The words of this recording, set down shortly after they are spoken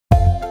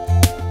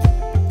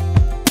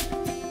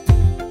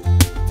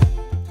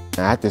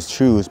I had to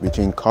choose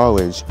between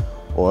college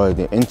or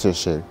the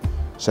internship.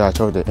 So I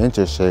chose the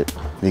internship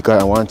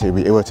because I wanted to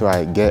be able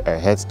to get a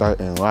head start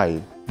in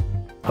life.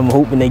 I'm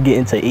hoping they get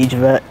into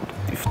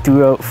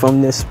HVAC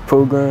from this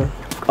program.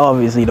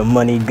 Obviously the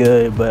money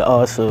good, but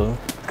also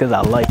because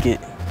I like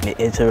it and it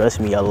interests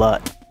me a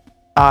lot.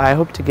 I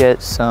hope to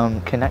get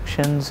some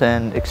connections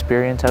and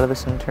experience out of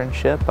this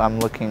internship. I'm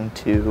looking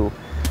to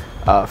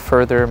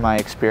further my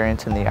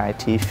experience in the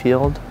IT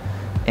field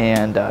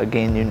and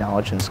gain new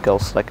knowledge and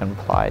skills so I can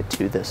apply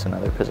to this and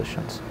other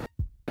positions.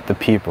 The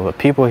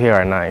people here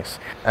are nice.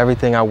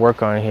 Everything I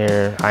work on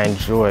here I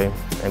enjoy.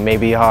 It may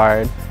be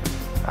hard,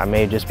 I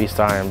may just be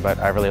starting, but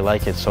I really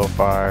like it so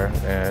far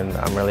and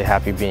I'm really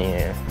happy being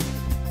here.